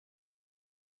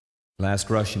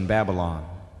Last rush in Babylon.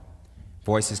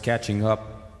 Voices catching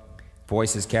up,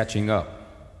 voices catching up.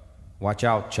 Watch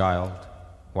out, child,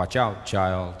 watch out,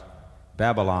 child.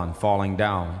 Babylon falling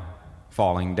down,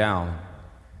 falling down.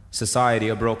 Society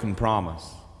a broken promise.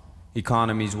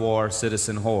 Economies war,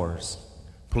 citizen whores.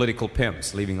 Political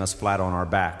pimps leaving us flat on our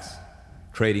backs.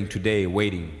 Trading today,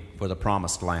 waiting for the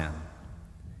promised land.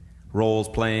 Roles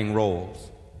playing roles,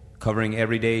 covering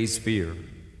every day's fear.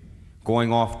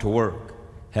 Going off to work,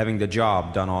 having the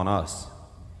job done on us.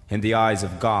 In the eyes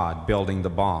of God, building the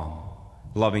bomb.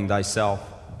 Loving thyself,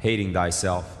 hating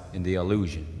thyself in the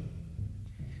illusion.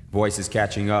 Voices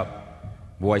catching up,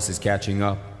 voices catching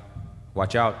up.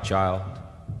 Watch out, child,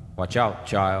 watch out,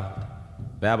 child.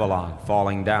 Babylon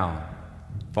falling down,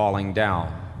 falling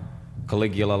down.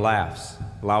 Caligula laughs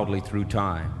loudly through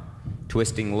time,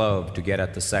 twisting love to get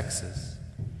at the sexes.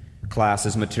 Class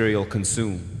is material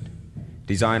consumed.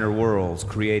 Designer worlds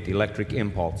create electric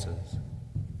impulses,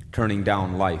 turning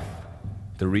down life,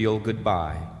 the real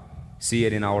goodbye. See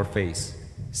it in our face,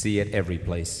 see it every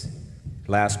place.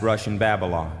 Last rush in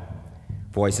Babylon.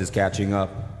 Voices catching up,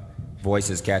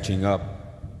 voices catching up.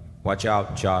 Watch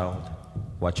out, child,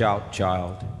 watch out,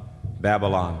 child.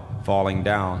 Babylon falling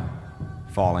down,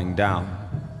 falling down.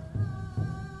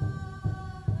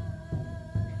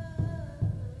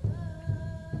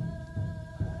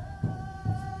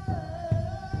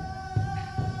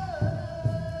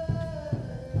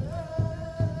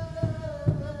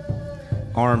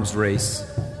 Arms race,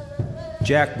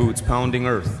 jackboots pounding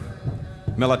earth,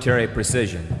 military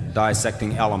precision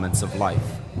dissecting elements of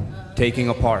life, taking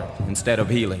apart instead of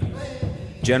healing,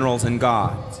 generals and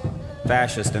gods,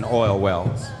 fascist and oil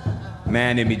wells,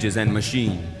 man images and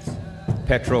machines,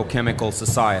 petrochemical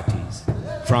societies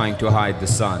trying to hide the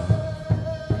sun.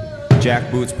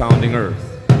 Jackboots pounding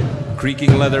earth,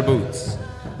 creaking leather boots,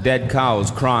 dead cows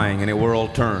crying in a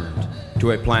world turned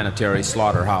to a planetary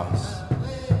slaughterhouse.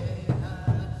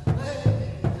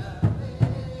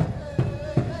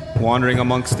 Wandering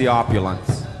amongst the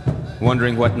opulence,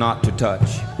 wondering what not to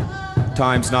touch.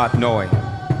 Times not knowing,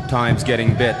 times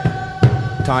getting bit,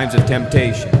 times of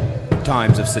temptation,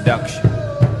 times of seduction.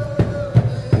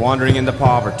 Wandering in the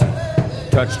poverty,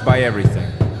 touched by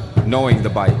everything, knowing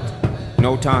the bite.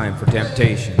 No time for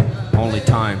temptation, only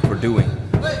time for doing.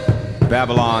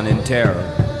 Babylon in terror,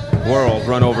 world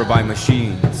run over by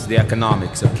machines, the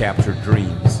economics of captured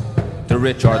dreams. The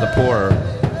rich are the poorer,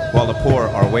 while the poor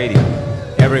are waiting.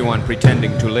 Everyone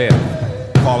pretending to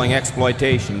live, calling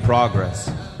exploitation progress,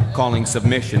 calling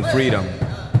submission freedom,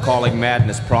 calling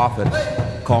madness profit,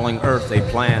 calling earth a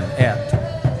plan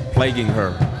et, plaguing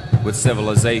her with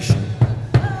civilization.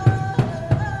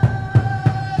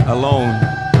 Alone,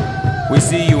 we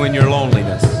see you in your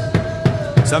loneliness.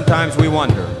 Sometimes we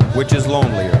wonder which is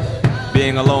lonelier,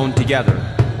 being alone together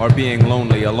or being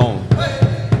lonely alone.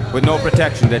 With no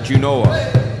protection that you know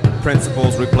of,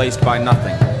 principles replaced by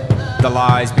nothing. The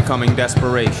lies becoming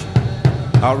desperation,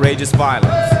 outrageous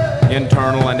violence,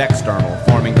 internal and external,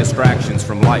 forming distractions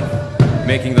from life,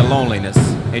 making the loneliness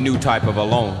a new type of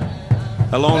alone.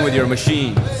 Alone with your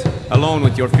machines, alone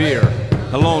with your fear,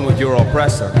 alone with your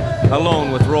oppressor,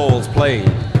 alone with roles played,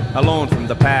 alone from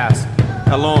the past,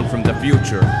 alone from the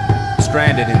future,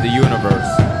 stranded in the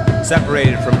universe,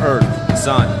 separated from earth,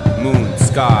 sun, moon,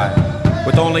 sky,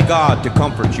 with only God to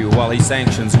comfort you while he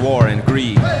sanctions war and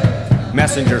greed.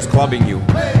 Messengers clubbing you,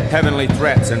 heavenly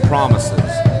threats and promises,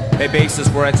 a basis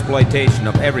for exploitation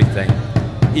of everything,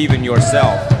 even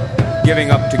yourself, giving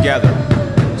up together,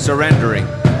 surrendering,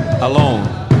 alone.